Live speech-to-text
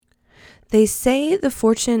They say the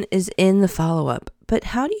fortune is in the follow-up, but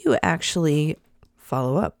how do you actually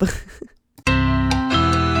follow up?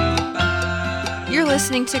 You're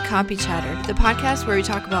listening to Copy Chatter, the podcast where we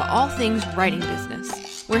talk about all things writing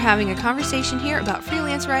business. We're having a conversation here about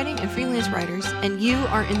freelance writing and freelance writers, and you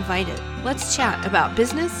are invited. Let's chat about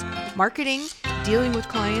business, marketing, dealing with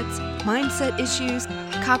clients, mindset issues,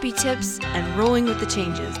 copy tips, and rolling with the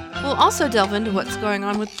changes. We'll also delve into what's going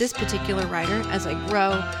on with this particular writer as I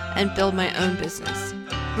grow and build my own business.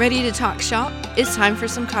 Ready to talk shop? It's time for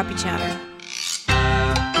some Copy Chatter.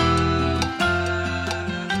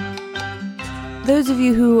 Those of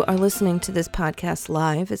you who are listening to this podcast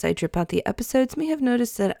live as I drip out the episodes may have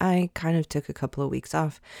noticed that I kind of took a couple of weeks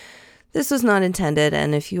off. This was not intended,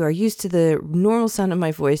 and if you are used to the normal sound of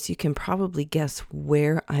my voice, you can probably guess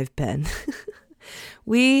where I've been.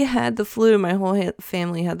 We had the flu, my whole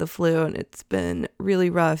family had the flu, and it's been really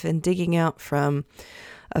rough, and digging out from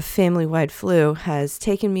a family-wide flu has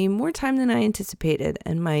taken me more time than I anticipated,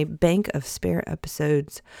 and my bank of spare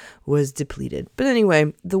episodes was depleted. But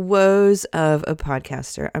anyway, the woes of a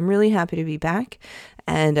podcaster. I'm really happy to be back,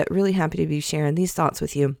 and really happy to be sharing these thoughts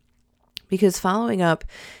with you, because following up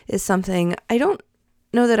is something I don't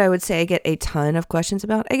know that I would say I get a ton of questions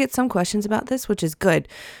about. I get some questions about this, which is good,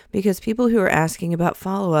 because people who are asking about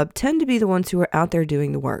follow-up tend to be the ones who are out there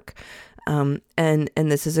doing the work. And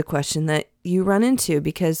this is a question that you run into,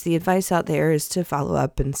 because the advice out there is to follow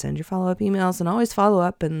up and send your follow-up emails and always follow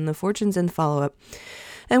up, and the fortune's in follow-up.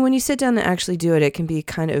 And when you sit down and actually do it, it can be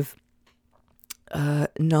kind of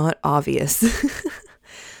not obvious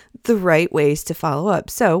the right ways to follow up.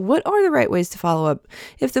 So what are the right ways to follow up?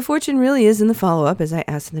 If the fortune really is in the follow-up, as I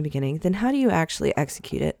asked in the beginning, then how do you actually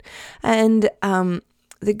execute it? And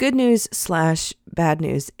the good news / bad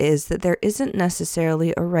news is that there isn't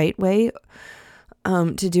necessarily a right way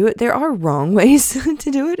to do it. There are wrong ways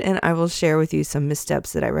to do it, and I will share with you some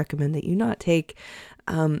missteps that I recommend that you not take.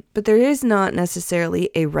 But there is not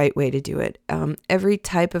necessarily a right way to do it. Every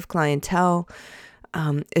type of clientele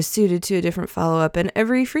is suited to a different follow-up, and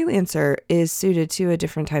every freelancer is suited to a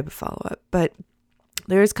different type of follow-up. But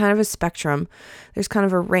there's kind of a spectrum. There's kind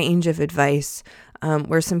of a range of advice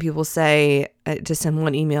where some people say to send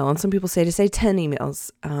one email, and some people say to say 10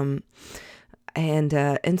 emails.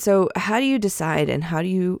 And so how do you decide, and how do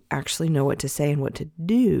you actually know what to say and what to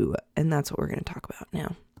do? And that's what we're going to talk about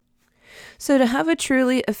now. So to have a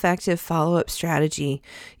truly effective follow-up strategy,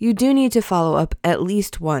 you do need to follow up at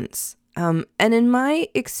least once. And in my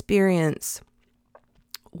experience,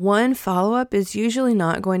 one follow-up is usually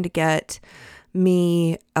not going to get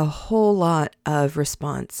me a whole lot of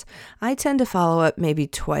response. I tend to follow up maybe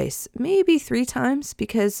twice, maybe 3 times,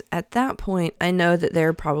 because at that point I know that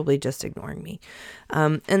they're probably just ignoring me.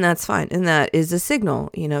 And that's fine. And that is a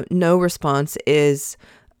signal, no response is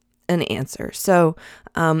an answer. So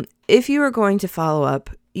if you are going to follow up,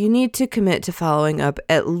 you need to commit to following up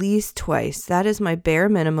at least twice. That is my bare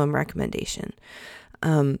minimum recommendation.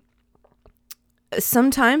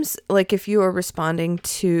 Sometimes, like if you are responding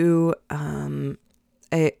to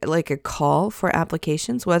a call for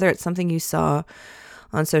applications, whether it's something you saw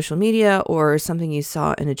on social media or something you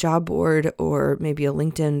saw in a job board or maybe a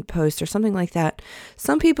LinkedIn post or something like that,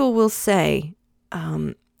 some people will say,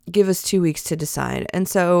 give us 2 weeks to decide. And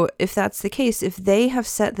so if that's the case, if they have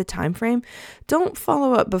set the time frame, don't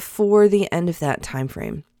follow up before the end of that time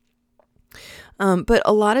frame. But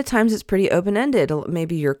a lot of times it's pretty open-ended.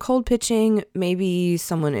 Maybe you're cold pitching, maybe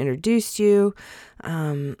someone introduced you,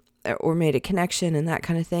 or made a connection and that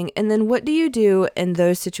kind of thing. And then what do you do in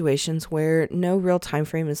those situations where no real time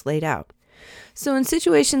frame is laid out? So in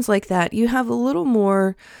situations like that, you have a little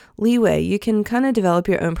more leeway. You can kind of develop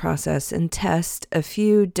your own process and test a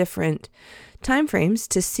few different time frames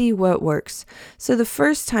to see what works. So the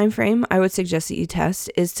first time frame I would suggest that you test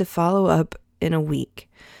is to follow up in a week.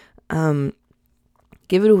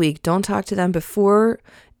 Give it a week. Don't talk to them before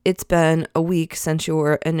it's been a week since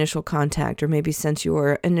your initial contact or maybe since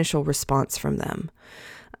your initial response from them.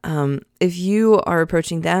 If you are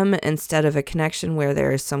approaching them instead of a connection where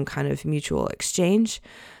there is some kind of mutual exchange,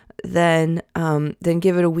 then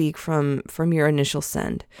give it a week from your initial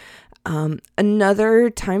send. Another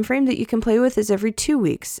time frame that you can play with is every 2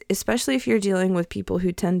 weeks, especially if you're dealing with people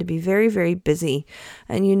who tend to be very, very busy,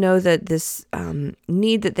 and you know that this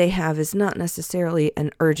need that they have is not necessarily an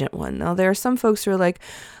urgent one. Now, there are some folks who are like,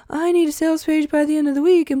 I need a sales page by the end of the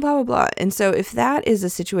week and blah, blah, blah. And so if that is a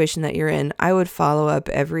situation that you're in, I would follow up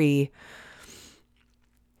every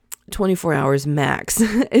 24 hours max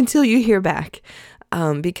until you hear back,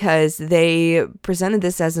 because they presented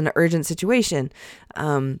this as an urgent situation.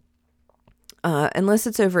 unless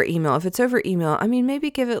it's over email. If it's over email, I mean,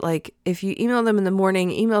 maybe give it like, if you email them in the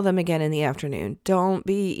morning, email them again in the afternoon. Don't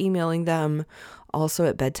be emailing them also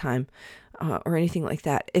at bedtime or anything like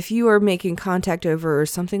that. If you are making contact over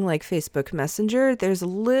something like Facebook Messenger, there's a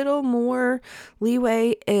little more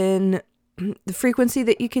leeway in the frequency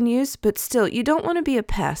that you can use, but still, you don't want to be a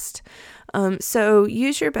pest. So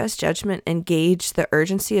use your best judgment and gauge the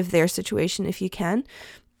urgency of their situation if you can.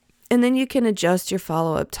 And then you can adjust your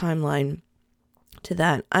follow-up timeline to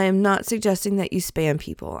that. I am not suggesting that you spam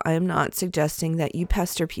people. I am not suggesting that you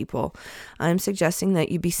pester people. I'm suggesting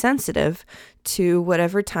that you be sensitive to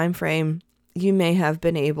whatever time frame you may have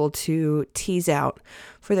been able to tease out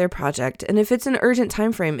for their project. And if it's an urgent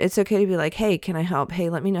time frame, it's okay to be like, hey, can I help? Hey,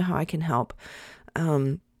 let me know how I can help.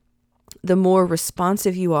 The more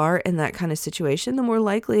responsive you are in that kind of situation, the more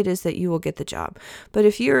likely it is that you will get the job. But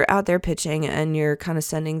if you're out there pitching and you're kind of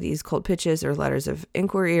sending these cold pitches or letters of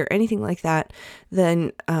inquiry or anything like that,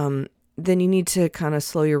 then you need to kind of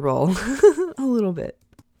slow your roll a little bit.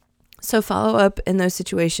 So follow up in those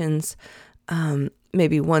situations,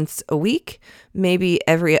 maybe once a week, maybe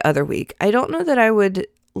every other week. I don't know that I would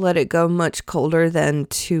let it go much colder than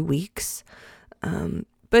 2 weeks.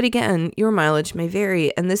 But again, your mileage may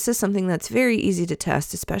vary, and this is something that's very easy to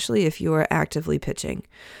test, especially if you are actively pitching.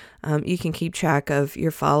 You can keep track of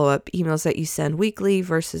your follow-up emails that you send weekly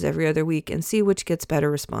versus every other week and see which gets better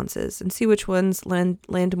responses and see which ones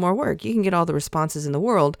land more work. You can get all the responses in the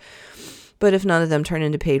world, but if none of them turn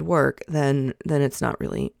into paid work, then it's not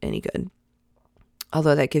really any good.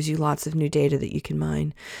 Although that gives you lots of new data that you can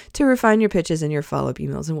mine to refine your pitches and your follow-up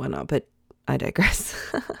emails and whatnot, but I digress.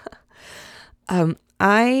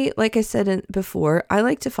 Like I said before, I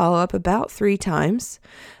like to follow up about 3 times.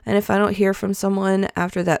 And if I don't hear from someone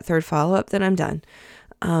after that third follow-up, then I'm done.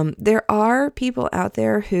 There are people out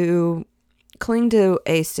there who cling to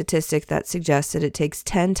a statistic that suggests that it takes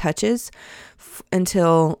 10 touches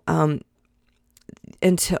until I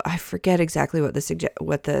forget exactly what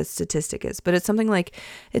the statistic is, but it's something like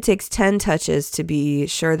it takes 10 touches to be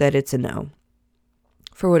sure that it's a no.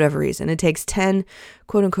 For whatever reason, it takes 10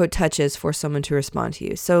 quote unquote touches for someone to respond to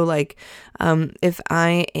you. So like, if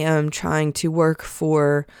I am trying to work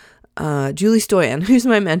for Julie Stoyan, who's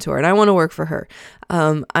my mentor, and I want to work for her,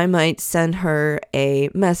 I might send her a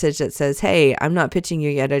message that says, hey, I'm not pitching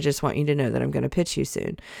you yet. I just want you to know that I'm going to pitch you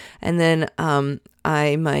soon. And then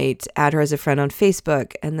I might add her as a friend on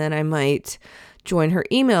Facebook, and then I might join her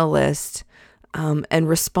email list and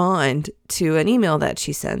respond to an email that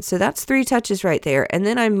she sends. So that's 3 touches right there. And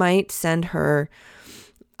then I might send her,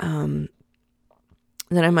 a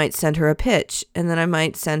pitch, and then I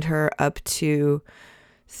might send her up to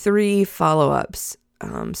 3 follow-ups.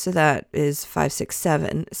 So that is 5, 6,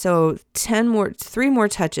 7. So 3 more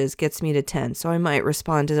touches gets me to 10. So I might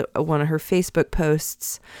respond to one of her Facebook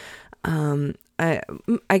posts. I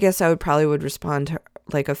guess I would respond to her,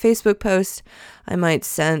 like a Facebook post. I might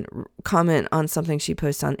comment on something she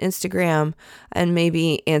posts on Instagram and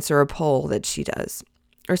maybe answer a poll that she does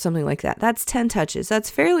or something like that. That's 10 touches. That's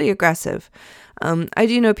fairly aggressive. I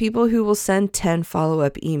do know people who will send 10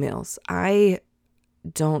 follow-up emails. I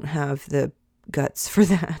don't have the guts for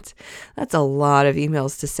that. That's a lot of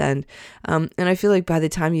emails to send. And I feel like by the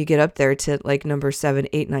time you get up there to like number 7,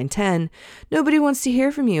 8, 9, 10, nobody wants to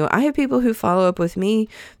hear from you. I have people who follow up with me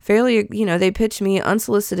fairly, they pitch me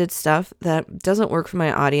unsolicited stuff that doesn't work for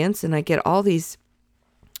my audience. And I get all these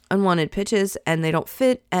unwanted pitches and they don't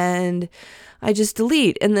fit. And I just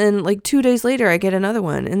delete. And then like 2 days later, I get another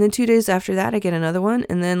one. And then 2 days after that, I get another one.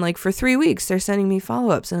 And then like for 3 weeks, they're sending me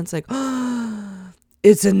follow-ups. And it's like,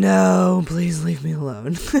 it's a no, please leave me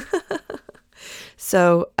alone.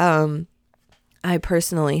 So, I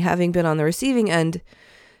personally, having been on the receiving end,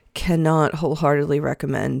 cannot wholeheartedly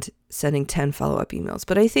recommend sending 10 follow-up emails.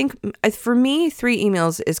 But I think for me, 3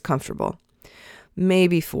 emails is comfortable.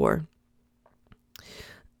 Maybe 4.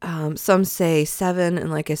 Some say 7, and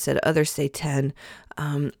like I said, others say 10.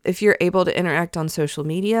 If you're able to interact on social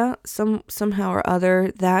media somehow or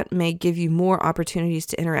other, that may give you more opportunities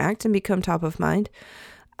to interact and become top of mind.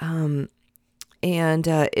 And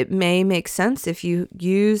it may make sense if you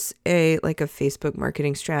use a Facebook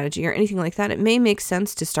marketing strategy or anything like that. It may make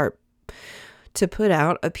sense to start to put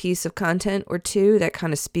out a piece of content or 2 that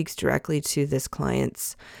kind of speaks directly to this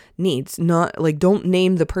client's needs. Not like, don't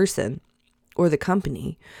name the person or the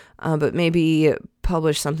company, but maybe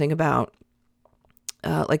publish something about,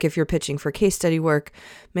 like if you're pitching for case study work,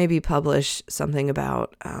 maybe publish something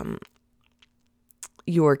about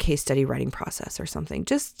your case study writing process or something.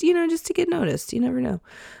 Just to get noticed. You never know.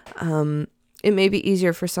 it may be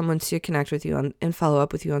easier for someone to connect with you and follow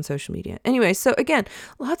up with you on social media. Anyway, so again,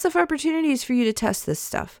 lots of opportunities for you to test this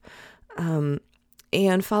stuff.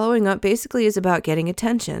 And following up basically is about getting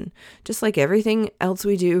attention. Just like everything else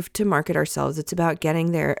we do to market ourselves, it's about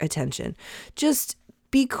getting their attention. Just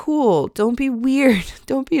be cool. Don't be weird.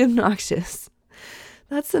 Don't be obnoxious.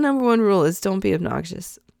 That's the number one rule, is don't be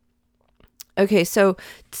obnoxious. Okay, so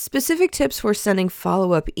specific tips for sending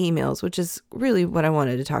follow-up emails, which is really what I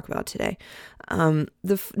wanted to talk about today.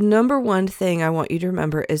 The number one thing I want you to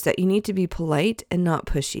remember is that you need to be polite and not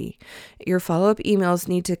pushy. Your follow-up emails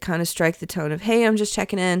need to kind of strike the tone of, hey, I'm just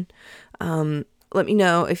checking in. Let me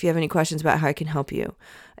know if you have any questions about how I can help you.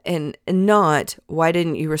 And not, why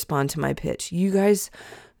didn't you respond to my pitch?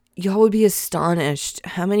 Y'all would be astonished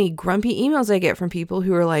how many grumpy emails I get from people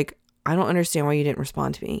who are like, I don't understand why you didn't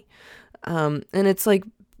respond to me. And it's like,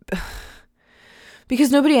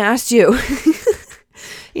 because nobody asked you.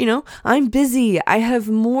 I'm busy. I have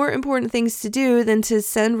more important things to do than to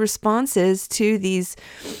send responses to these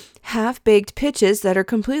half-baked pitches that are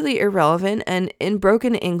completely irrelevant and in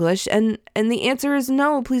broken English. And the answer is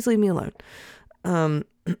no, please leave me alone.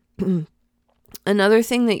 Another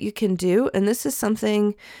thing that you can do, and this is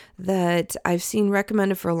something that I've seen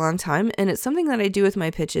recommended for a long time, and it's something that I do with my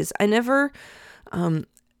pitches.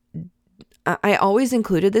 I always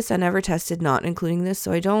included this. I never tested not including this,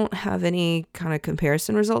 so I don't have any kind of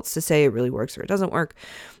comparison results to say it really works or it doesn't work.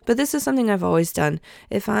 But this is something I've always done.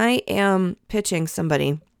 If I am pitching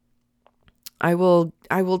somebody, I will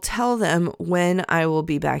tell them when I will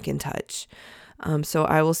be back in touch. So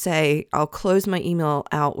I will say, I'll close my email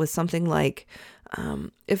out with something like,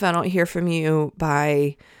 if I don't hear from you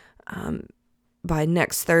by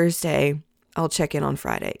next Thursday, I'll check in on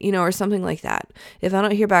Friday, or something like that. If I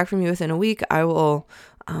don't hear back from you within a week, I'll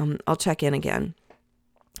check in again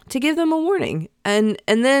to give them a warning. And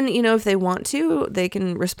then, if they want to, they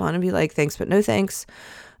can respond and be like, thanks, but no thanks.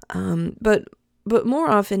 But more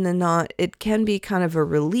often than not, it can be kind of a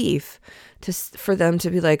relief for them to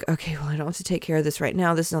be like, okay, well, I don't have to take care of this right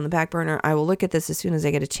now. This is on the back burner. I will look at this as soon as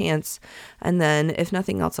I get a chance. And then if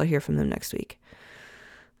nothing else, I'll hear from them next week.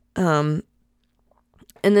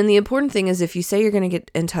 And then the important thing is, if you say you're going to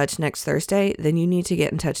get in touch next Thursday, then you need to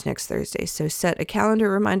get in touch next Thursday. So set a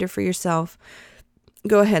calendar reminder for yourself.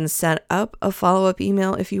 Go ahead and set up a follow-up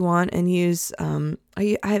email if you want, and use, I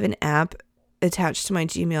have an app attached to my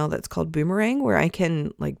Gmail that's called Boomerang, where I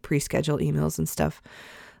can pre-schedule emails and stuff.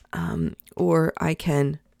 Or I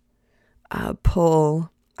can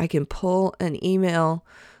pull an email.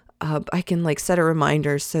 I can set a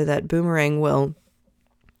reminder so that Boomerang will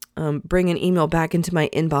bring an email back into my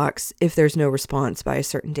inbox if there's no response by a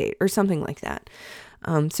certain date or something like that.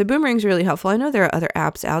 So Boomerang's really helpful. I know there are other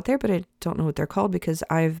apps out there, but I don't know what they're called because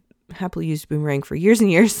I've happily used Boomerang for years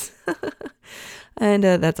and years. And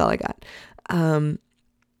that's all I got.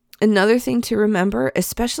 Another thing to remember,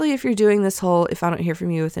 especially if you're doing this whole, if I don't hear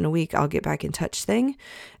from you within a week, I'll get back in touch thing,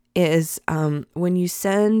 is when you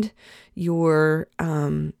send your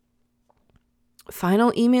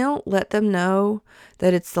final email, let them know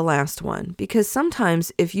that it's the last one. Because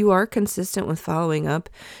sometimes if you are consistent with following up,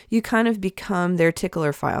 you kind of become their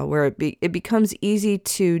tickler file, where it becomes easy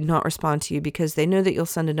to not respond to you because they know that you'll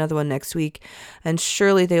send another one next week, and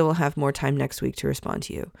surely they will have more time next week to respond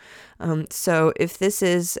to you. So if this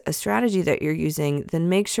is a strategy that you're using, then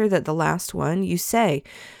make sure that the last one you say,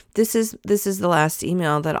 this is the last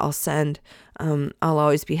email that I'll send. I'll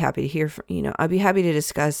always be happy to hear from, I'll be happy to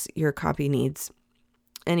discuss your copy needs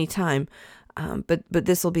anytime. But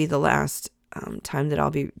this will be the last time that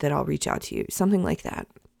I'll reach out to you, something like that.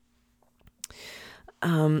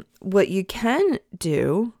 What you can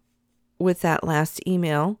do with that last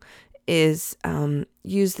email is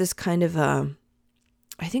use this kind of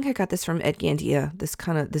I think I got this from Ed Gandia,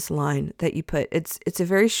 this line that you put. It's a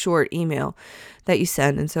very short email that you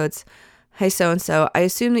send, and so it's, "Hi, so-and-so, I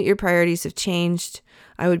assume that your priorities have changed.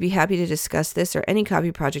 I would be happy to discuss this or any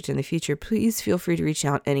copy project in the future. Please feel free to reach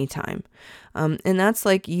out anytime." And that's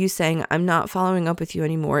like you saying, I'm not following up with you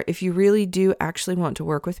anymore. If you really do actually want to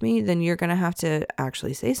work with me, then you're going to have to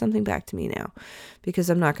actually say something back to me now, because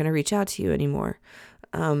I'm not going to reach out to you anymore.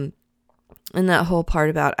 And that whole part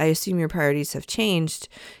about, I assume your priorities have changed,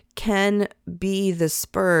 can be the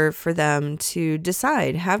spur for them to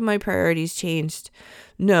decide, have my priorities changed?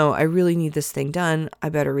 No, I really need this thing done. I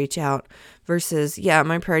better reach out. Versus, yeah,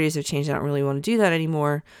 my priorities have changed. I don't really want to do that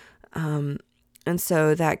anymore. And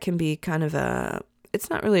so that can be kind of it's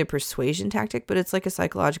not really a persuasion tactic, but it's like a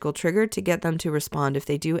psychological trigger to get them to respond if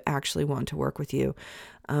they do actually want to work with you.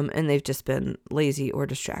 And they've just been lazy or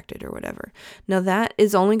distracted or whatever. Now that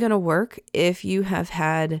is only going to work if you have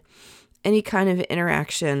had any kind of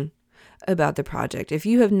interaction about the project. If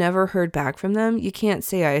you have never heard back from them, you can't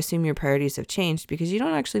say, I assume your priorities have changed, because you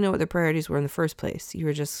don't actually know what their priorities were in the first place. You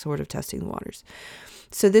were just sort of testing the waters.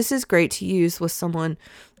 So this is great to use with someone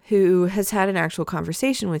who has had an actual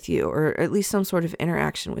conversation with you, or at least some sort of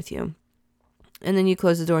interaction with you. And then you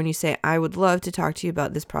close the door and you say, I would love to talk to you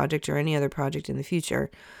about this project or any other project in the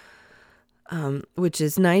future, which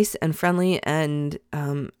is nice and friendly. And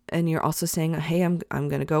you're also saying, hey, I'm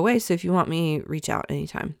going to go away. So if you want me, reach out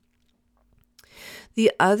anytime.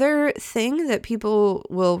 The other thing that people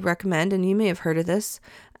will recommend, and you may have heard of this,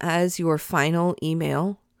 as your final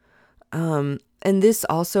email, and this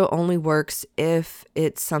also only works if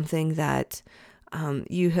it's something that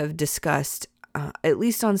you have discussed, at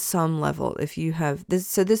least on some level. If you have this,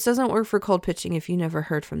 so this doesn't work for cold pitching if you never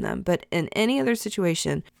heard from them, but in any other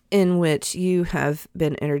situation in which you have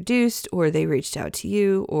been introduced, or they reached out to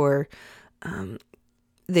you, or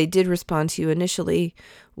they did respond to you initially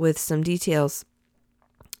with some details.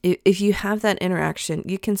 If you have that interaction,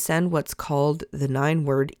 you can send what's called the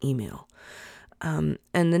 9-word email. And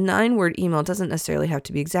the 9-word email doesn't necessarily have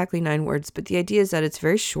to be exactly 9 words, but the idea is that it's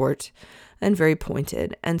very short and very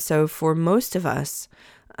pointed. And so for most of us,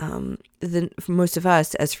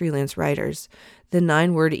 as freelance writers, the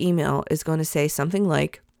 9-word email is going to say something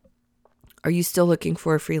like, are you still looking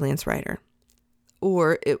for a freelance writer?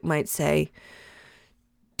 Or it might say,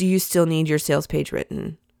 do you still need your sales page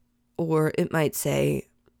written? Or it might say,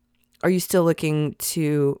 are you still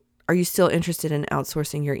interested in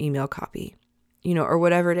outsourcing your email copy? Or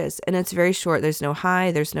whatever it is. And it's very short. There's no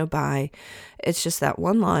hi, there's no bye. It's just that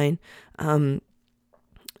one line. And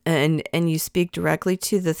you speak directly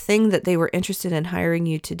to the thing that they were interested in hiring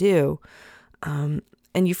you to do.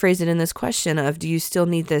 And you phrase it in this question of, do you still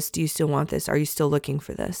need this? Do you still want this? Are you still looking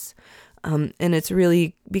for this? And it's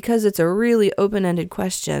really, because it's a really open-ended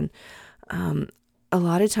question, a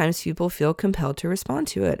lot of times people feel compelled to respond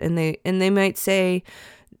to it, and they might say,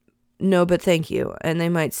 no, but thank you. And they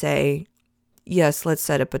might say, yes, let's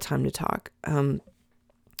set up a time to talk.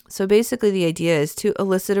 So basically the idea is to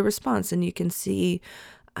elicit a response, and you can see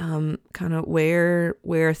kind of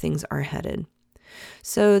where things are headed.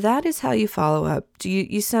 So that is how you follow up.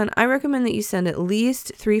 I recommend that you send at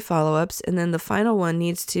least 3 follow-ups, and then the final one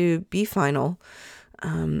needs to be final.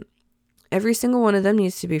 Every single one of them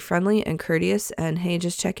needs to be friendly and courteous and, hey,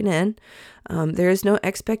 just checking in. There is no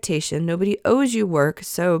expectation. Nobody owes you work.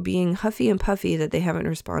 So being huffy and puffy that they haven't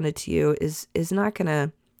responded to you is not going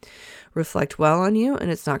to reflect well on you,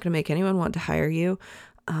 and it's not going to make anyone want to hire you.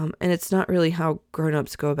 And it's not really how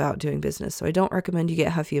grown-ups go about doing business. So I don't recommend you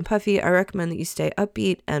get huffy and puffy. I recommend that you stay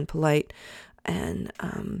upbeat and polite and,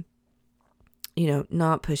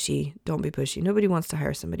 not pushy. Don't be pushy. Nobody wants to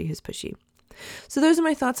hire somebody who's pushy. So those are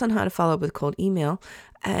my thoughts on how to follow up with cold email.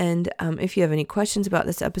 And if you have any questions about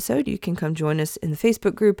this episode, you can come join us in the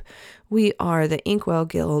Facebook group. We are the Inkwell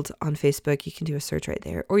Guild on Facebook. You can do a search right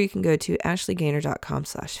there. Or you can go to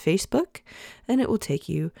ashleygainer.com/Facebook, and it will take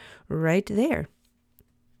you right there.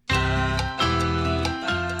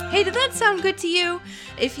 Hey, did that sound good to you?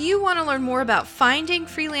 If you want to learn more about finding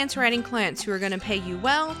freelance writing clients who are going to pay you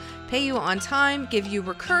well, pay you on time, give you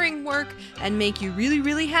recurring work, and make you really,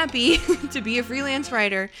 really happy to be a freelance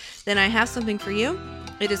writer, then I have something for you.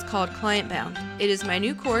 It is called Client Bound. It is my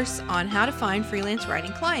new course on how to find freelance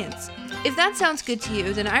writing clients. If that sounds good to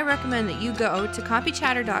you, then I recommend that you go to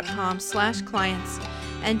copychatter.com/clients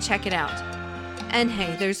and check it out. And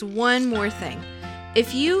hey, there's one more thing.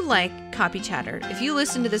 If you like Copy Chatter, if you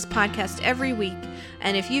listen to this podcast every week,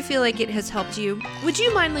 and if you feel like it has helped you, would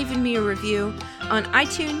you mind leaving me a review on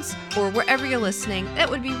iTunes or wherever you're listening? That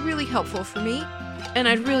would be really helpful for me, and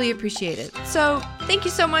I'd really appreciate it. So thank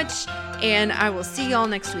you so much, and I will see y'all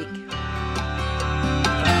next week.